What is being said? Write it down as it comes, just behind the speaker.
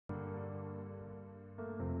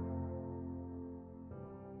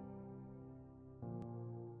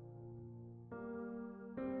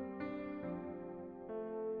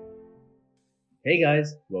Hey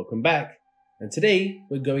guys, welcome back. And today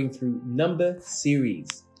we're going through number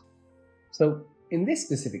series. So in this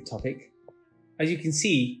specific topic, as you can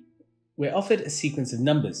see, we're offered a sequence of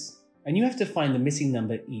numbers and you have to find the missing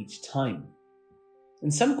number each time.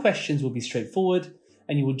 And some questions will be straightforward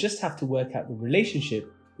and you will just have to work out the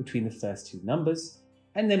relationship between the first two numbers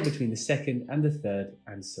and then between the second and the third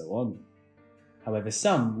and so on. However,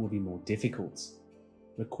 some will be more difficult,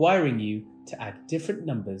 requiring you to add different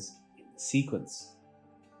numbers sequence.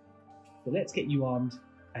 So let's get you armed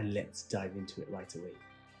and let's dive into it right away.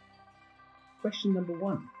 Question number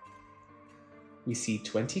 1. We see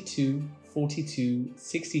 22, 42,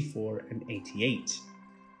 64 and 88.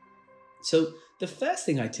 So the first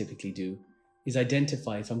thing I typically do is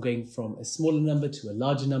identify if I'm going from a smaller number to a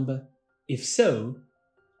larger number. If so,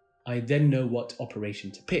 I then know what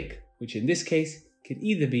operation to pick, which in this case could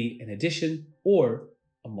either be an addition or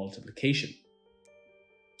a multiplication.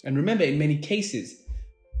 And remember, in many cases,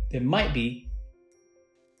 there might be.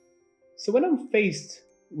 So when I'm faced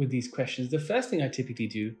with these questions, the first thing I typically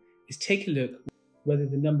do is take a look whether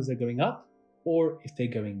the numbers are going up or if they're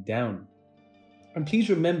going down. And please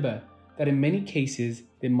remember that in many cases,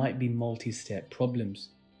 there might be multi-step problems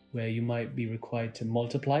where you might be required to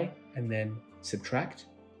multiply and then subtract,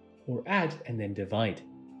 or add and then divide.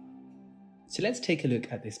 So let's take a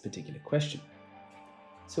look at this particular question.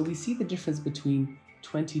 So we see the difference between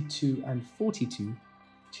 22 and 42,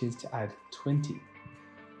 which is to add 20.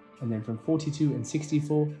 And then from 42 and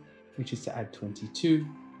 64, which is to add 22.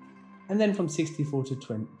 And then from 64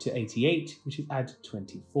 to 88, which is add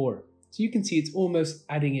 24. So you can see it's almost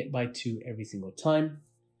adding it by 2 every single time.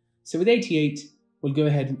 So with 88, we'll go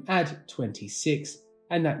ahead and add 26,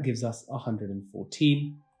 and that gives us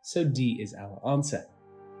 114. So D is our answer.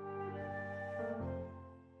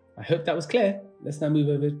 I hope that was clear. Let's now move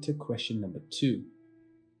over to question number 2.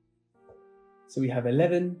 So we have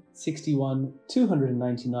 11, 61,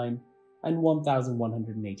 299, and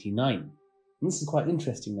 1,189. And this is quite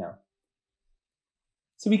interesting now.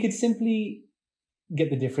 So we could simply get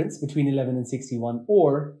the difference between 11 and 61,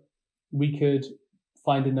 or we could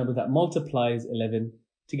find a number that multiplies 11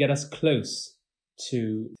 to get us close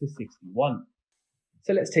to 61.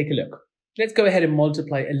 So let's take a look. Let's go ahead and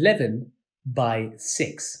multiply 11 by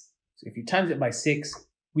 6. So if you times it by 6,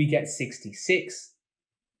 we get 66.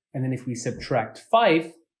 And then if we subtract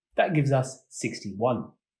 5, that gives us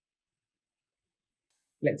 61.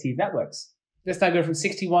 Let's see if that works. Let's now go from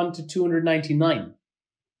 61 to 299.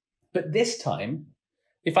 But this time,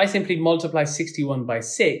 if I simply multiply 61 by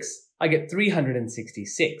 6, I get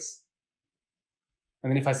 366.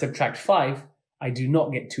 And then if I subtract 5, I do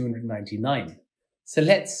not get 299. So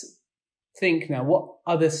let's think now, what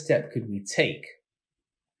other step could we take?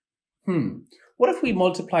 What if we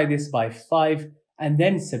multiply this by 5 and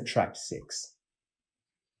then subtract 6?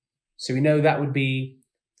 So we know that would be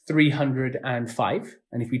 305.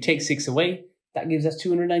 And if we take 6 away, that gives us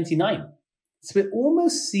 299. So it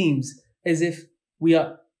almost seems as if we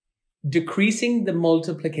are decreasing the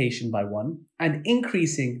multiplication by 1 and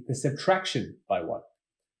increasing the subtraction by 1.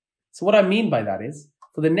 So what I mean by that is,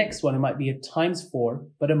 for the next one, it might be a times 4,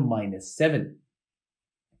 but a minus 7.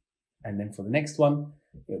 And then for the next one,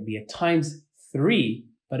 it would be a times 3,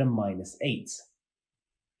 but a minus 8.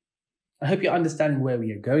 I hope you're understanding where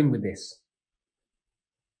we are going with this.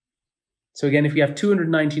 So again, if we have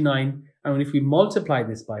 299, and if we multiply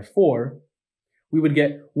this by 4, we would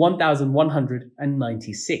get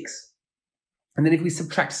 1,196. And then if we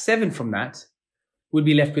subtract 7 from that, we'd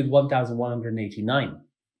be left with 1,189.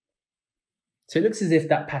 So it looks as if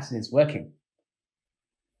that pattern is working.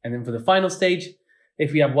 And then for the final stage,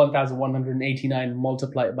 if we have 1,189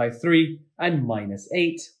 multiplied by 3 and minus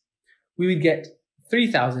 8, we would get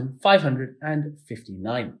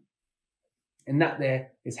 3,559. And that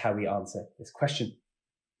there is how we answer this question.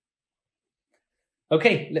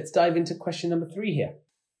 Okay, let's dive into question number 3 here.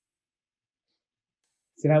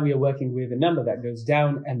 So now we are working with a number that goes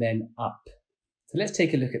down and then up. So let's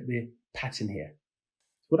take a look at the pattern here.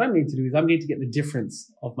 What I'm going to do is I'm going to get the difference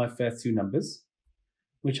of my first two numbers,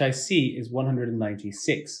 which I see is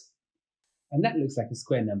 196. And that looks like a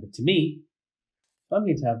square number to me. So I'm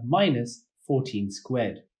going to have minus 14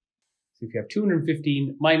 squared. So if you have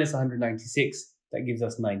 215 minus 196, that gives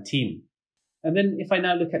us 19. And then if I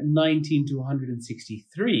now look at 19 to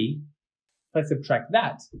 163, if I subtract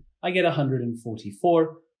that, I get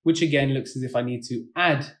 144, which again looks as if I need to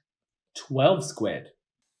add 12 squared.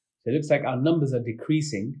 So it looks like our numbers are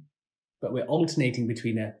decreasing, but we're alternating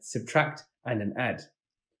between a subtract and an add.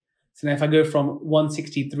 So now if I go from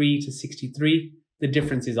 163 to 63, the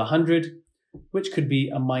difference is 100, which could be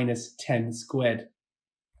a minus 10 squared.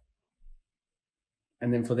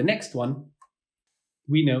 And then for the next one,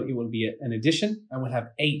 we know it will be an addition and we'll have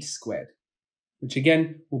 8 squared, which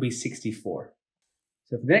again will be 64.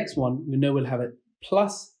 So for the next one, we know we'll have a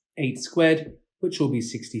plus 8 squared, which will be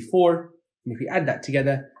 64. And if we add that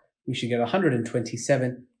together, we should get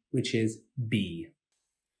 127, which is B.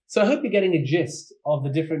 So I hope you're getting a gist of the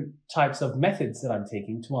different types of methods that I'm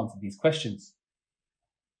taking to answer these questions.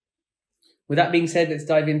 With that being said, let's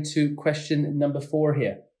dive into question number 4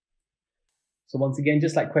 here. So once again,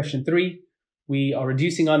 just like question 3, we are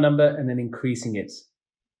reducing our number and then increasing it.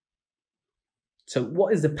 So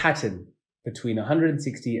what is the pattern between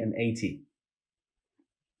 160 and 80?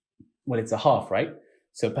 Well, it's a half, right?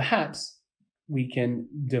 So perhaps we can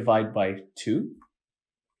divide by 2.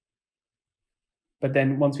 But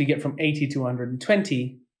then once we get from 80 to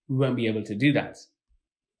 120, we won't be able to do that.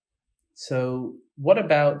 So what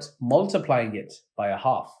about multiplying it by a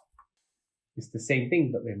half? It's the same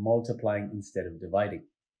thing, but we're multiplying instead of dividing.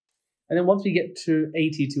 And then once we get to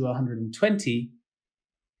 80 to 120,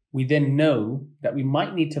 we then know that we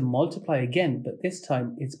might need to multiply again, but this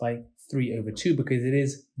time it's by 3 over 2 because it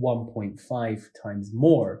is 1.5 times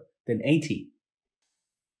more than 80.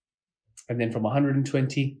 And then from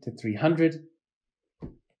 120 to 300,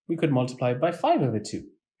 we could multiply by 5 over 2.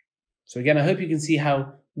 So again, I hope you can see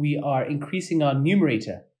how we are increasing our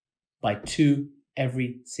numerator by 2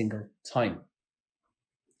 every single time.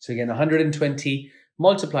 So again, 120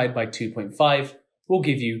 multiplied by 2.5 will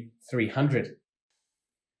give you 300.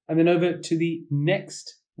 And then over to the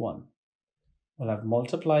next one, we'll have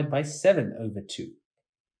multiplied by 7 over 2.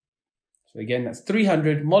 So again, that's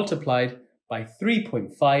 300 multiplied by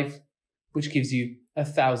 3.5, which gives you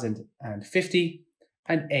 1,050.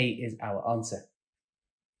 And A is our answer.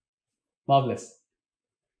 Marvelous.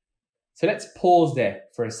 So let's pause there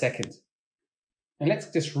for a second. And let's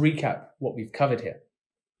just recap what we've covered here.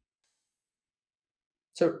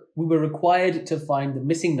 So we were required to find the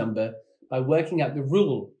missing number by working out the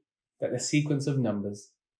rule that the sequence of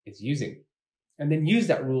numbers is using, and then use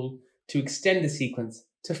that rule to extend the sequence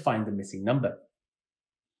to find the missing number.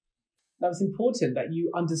 Now it's important that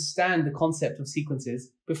you understand the concept of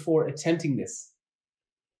sequences before attempting this.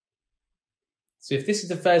 So if this is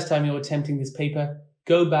the first time you're attempting this paper,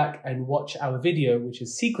 go back and watch our video, which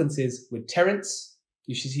is Sequences with Terence.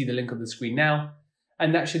 You should see the link on the screen now,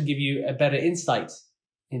 and that should give you a better insight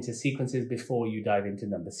into sequences before you dive into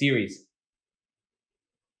number series.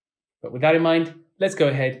 But with that in mind, let's go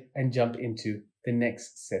ahead and jump into the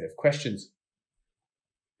next set of questions.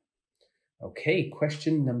 Okay,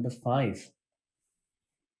 question number 5.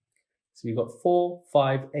 So we've got 4,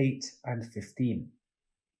 5, 8, and 15.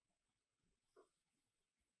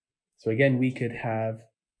 So again, we could have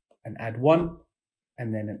an add 1,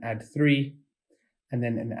 and then an add 3, and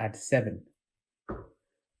then an add 7.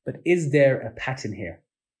 But is there a pattern here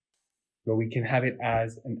where we can have it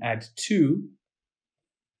as an add 2,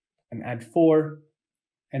 an add 4,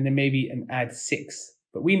 and then maybe an add 6?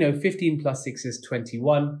 But we know 15 plus 6 is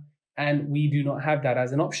 21, and we do not have that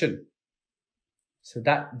as an option. So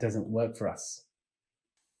that doesn't work for us.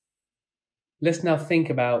 Let's now think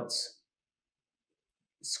about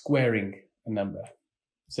squaring a number.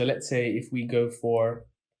 So let's say if we go for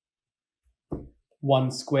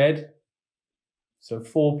 1 squared, so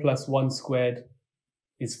 4 plus 1 squared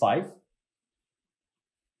is 5.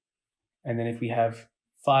 And then if we have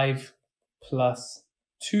 5 plus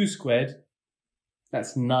 2 squared,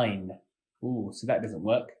 that's 9. Ooh, so that doesn't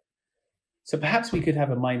work. So perhaps we could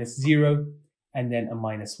have a minus 0 and then a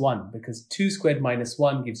minus 1, because 2 squared minus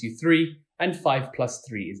 1 gives you 3, and 5 plus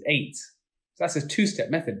 3 is 8. So that's a 2-step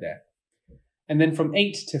method there. And then from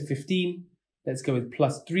 8 to 15, let's go with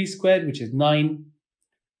plus 3 squared, which is 9,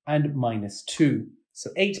 and minus 2. So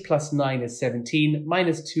 8 plus 9 is 17,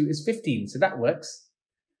 minus 2 is 15, so that works.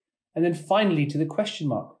 And then finally to the question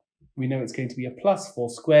mark. We know it's going to be a plus 4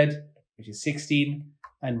 squared, which is 16,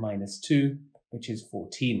 and minus 2, which is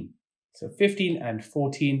 14. So 15 and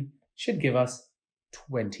 14 should give us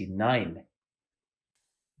 29.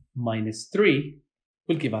 Minus 3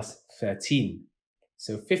 will give us 13.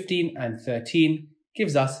 So 15 and 13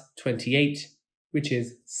 gives us 28, which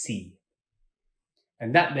is C.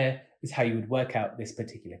 And that there is how you would work out this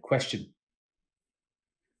particular question.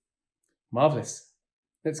 Marvelous.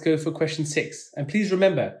 Let's go for question 6. And please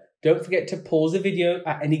remember, don't forget to pause the video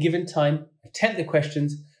at any given time, attempt the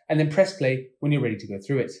questions, and then press play when you're ready to go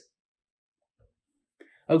through it.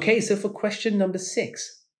 Okay, so for question number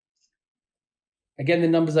 6. Again, the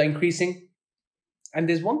numbers are increasing. And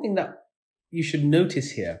there's one thing that you should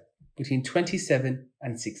notice here between 27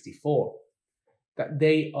 and 64, that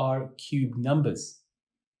they are cube numbers.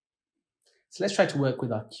 So let's try to work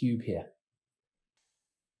with our cube here.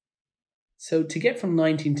 So to get from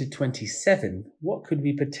 19 to 27, what could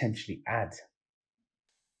we potentially add?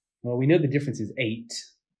 Well, we know the difference is 8.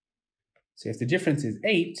 So if the difference is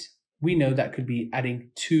 8, we know that could be adding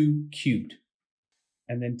 2 cubed.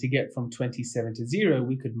 And then to get from 27 to 0,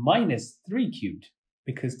 we could minus 3 cubed,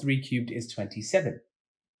 because 3 cubed is 27.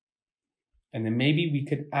 And then maybe we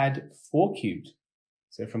could add 4 cubed.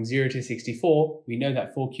 So from 0 to 64, we know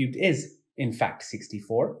that 4 cubed is, in fact,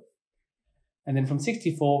 64. And then from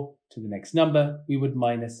 64 to the next number, we would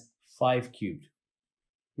minus 5 cubed,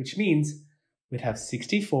 which means we'd have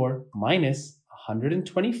 64 minus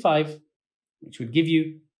 125, which would give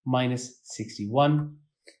you minus 61.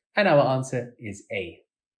 And our answer is A.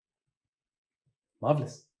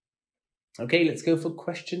 Marvelous. Okay, let's go for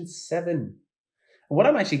question 7. And what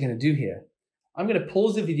I'm actually going to do here, I'm going to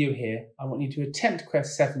pause the video here. I want you to attempt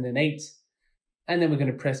question 7 and 8, and then we're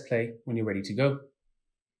going to press play when you're ready to go.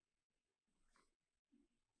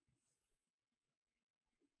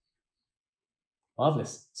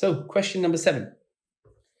 Marvelous. So question number 7.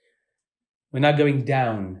 We're now going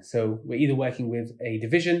down. So we're either working with a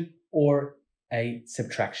division or a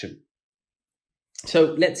subtraction.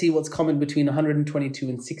 So let's see what's common between 122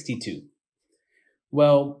 and 62.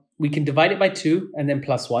 Well, we can divide it by 2 and then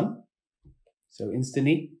plus 1. So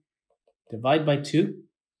instantly divide by 2,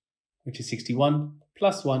 which is 61,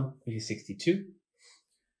 plus 1, which is 62.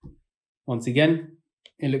 Once again,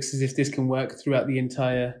 it looks as if this can work throughout the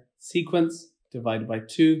entire sequence. Divided by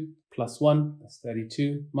 2 plus 1, that's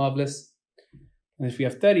 32, marvelous. And if we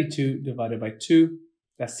have 32 divided by 2,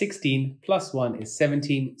 that's 16, plus 1 is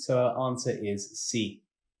 17, so our answer is C.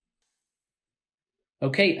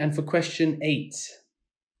 Okay, and for question 8,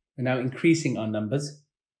 we're now increasing our numbers.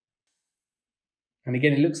 And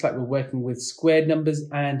again, it looks like we're working with squared numbers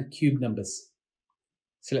and cube numbers.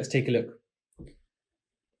 So let's take a look.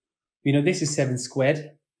 We know this is 7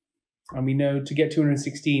 squared. And we know to get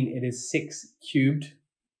 216, it is 6 cubed.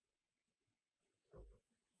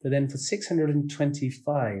 But then for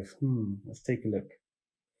 625, let's take a look.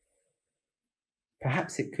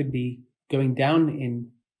 Perhaps it could be going down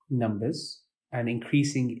in numbers and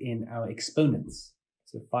increasing in our exponents.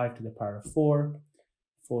 So 5 to the power of 4,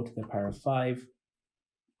 4 to the power of 5,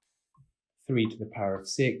 3 to the power of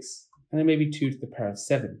 6, and then maybe 2 to the power of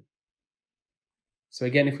 7. So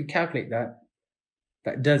again, if we calculate that,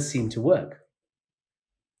 that does seem to work.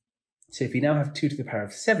 So if we now have 2 to the power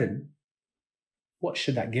of 7, what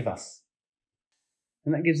should that give us?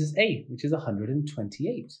 And that gives us A, which is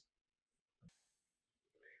 128.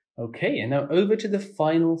 Okay, and now over to the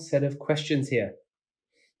final set of questions here.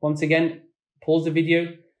 Once again, pause the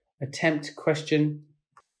video, attempt question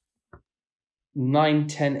 9,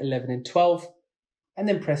 10, 11, and 12, and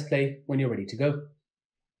then press play when you're ready to go.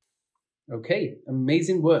 Okay,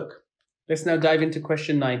 amazing work. Let's now dive into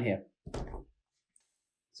question 9 here.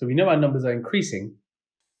 So we know our numbers are increasing.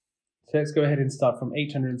 So let's go ahead and start from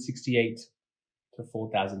 868 to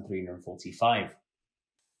 4,345.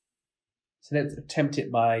 So let's attempt it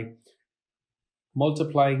by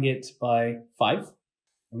multiplying it by 5.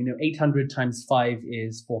 And we know 800 times 5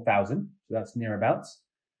 is 4,000, so that's nearabouts.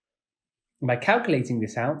 And by calculating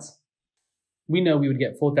this out, we know we would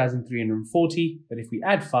get 4,340, but if we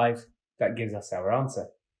add 5, that gives us our answer.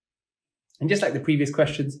 And just like the previous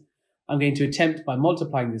questions, I'm going to attempt by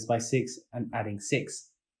multiplying this by 6 and adding 6.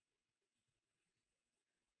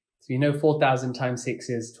 So you know 4,000 times 6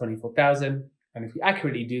 is 24,000. And if we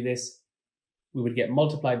accurately do this, we would get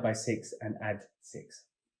multiplied by 6 and add 6.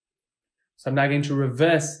 So I'm now going to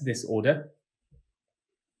reverse this order.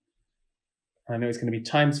 I know it's going to be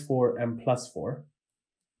times 4 and plus 4.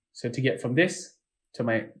 So to get from this to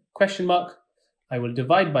my question mark, I will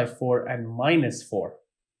divide by 4 and minus 4.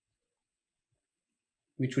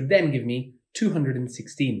 Which would then give me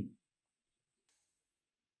 216.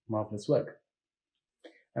 Marvelous work.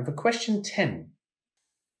 And for question 10,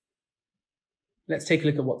 let's take a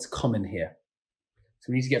look at what's common here.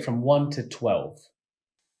 So we need to get from 1 to 12.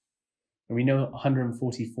 And we know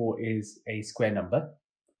 144 is a square number.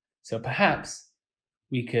 So perhaps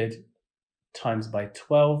we could times by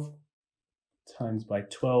 12, times by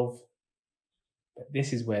 12. But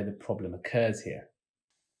this is where the problem occurs here.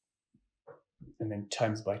 And then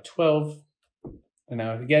times by 12. And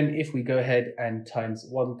now again, if we go ahead and times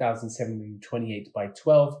 1,728 by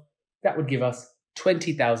 12, that would give us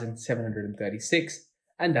 20,736,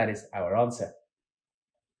 and that is our answer.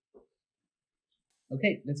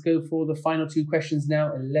 Okay, let's go for the final two questions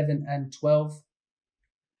now, 11 and 12.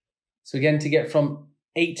 So again, to get from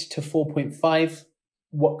 8 to 4.5,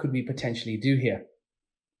 what could we potentially do here?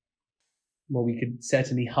 Well, we could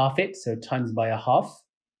certainly half it, so times by a half,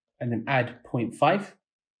 and then add 0.5.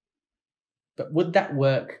 But would that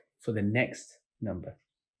work for the next number?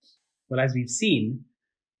 Well, as we've seen,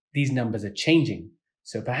 these numbers are changing.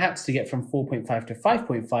 So perhaps to get from 4.5 to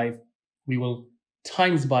 5.5, we will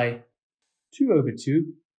times by 2 over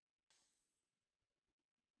 2.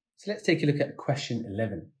 So let's take a look at question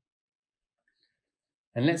 11.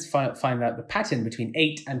 And let's find out the pattern between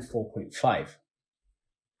 8 and 4.5.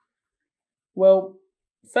 Well,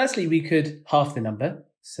 firstly, we could half the number.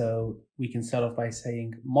 So we can start off by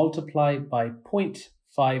saying multiply by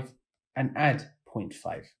 0.5 and add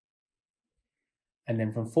 0.5. And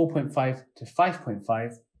then from 4.5 to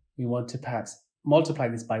 5.5, we want to perhaps multiply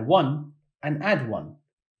this by 1 and add 1.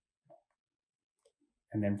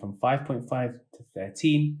 And then from 5.5 to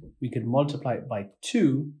 13, we could multiply it by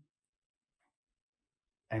 2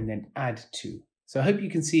 and then add 2. So I hope you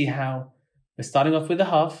can see how we're starting off with a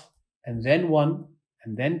half, and then 1,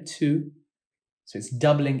 and then 2. So it's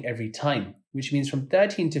doubling every time, which means from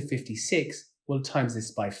 13 to 56, we'll times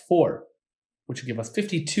this by 4, which will give us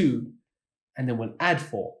 52, and then we'll add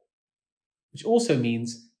 4, which also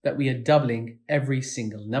means that we are doubling every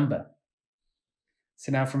single number.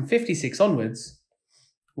 So now from 56 onwards,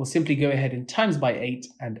 we'll simply go ahead and times by 8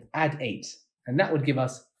 and add 8, and that would give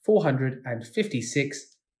us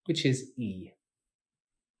 456, which is E.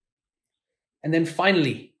 And then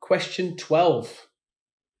finally, question 12.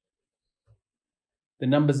 The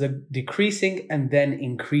numbers are decreasing and then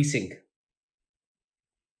increasing.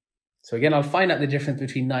 So again, I'll find out the difference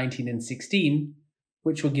between 19 and 16,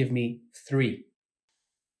 which will give me 3.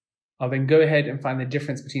 I'll then go ahead and find the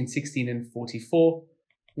difference between 16 and 44,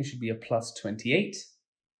 which should be a plus 28.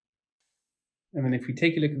 And then if we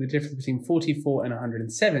take a look at the difference between 44 and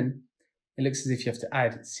 107, it looks as if you have to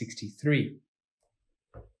add 63.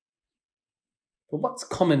 But what's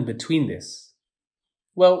common between this?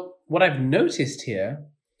 Well, what I've noticed here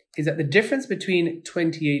is that the difference between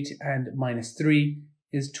 28 and minus 3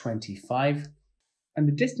 is 25, and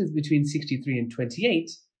the distance between 63 and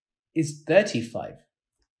 28 is 35.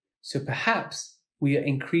 So perhaps we are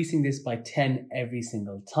increasing this by 10 every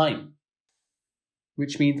single time,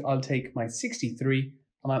 which means I'll take my 63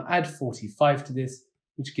 and I'll add 45 to this,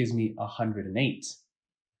 which gives me 108.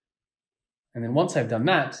 And then once I've done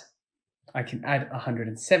that, I can add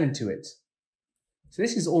 107 to it. So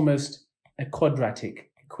this is almost a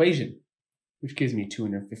quadratic equation, which gives me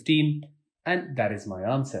 215, and that is my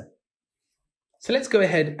answer. So let's go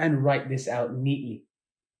ahead and write this out neatly.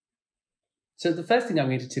 So the first thing I'm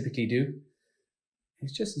going to typically do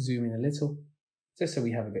is just zoom in a little, just so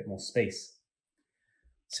we have a bit more space.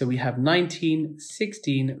 So we have 19,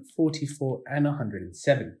 16, 44, and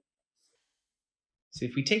 107. So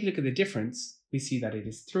if we take a look at the difference, we see that it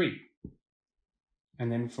is 3.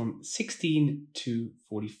 And then from 16 to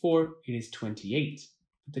 44, it is 28.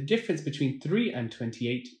 But the difference between 3 and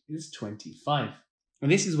 28 is 25.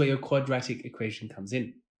 And this is where your quadratic equation comes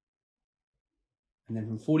in. And then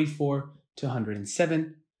from 44 to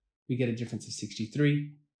 107, we get a difference of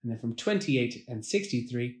 63. And then from 28 and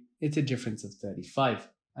 63, it's a difference of 35.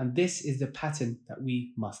 And this is the pattern that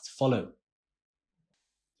we must follow.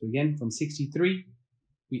 So again, from 63,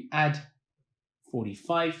 we add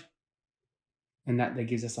 45. And that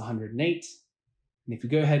gives us 108. And if we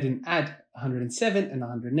go ahead and add 107 and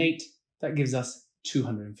 108, that gives us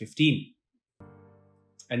 215.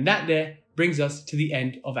 And that there brings us to the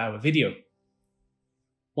end of our video.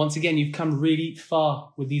 Once again, you've come really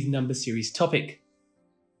far with these number series topic.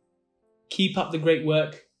 Keep up the great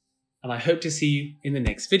work, and I hope to see you in the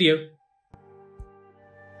next video.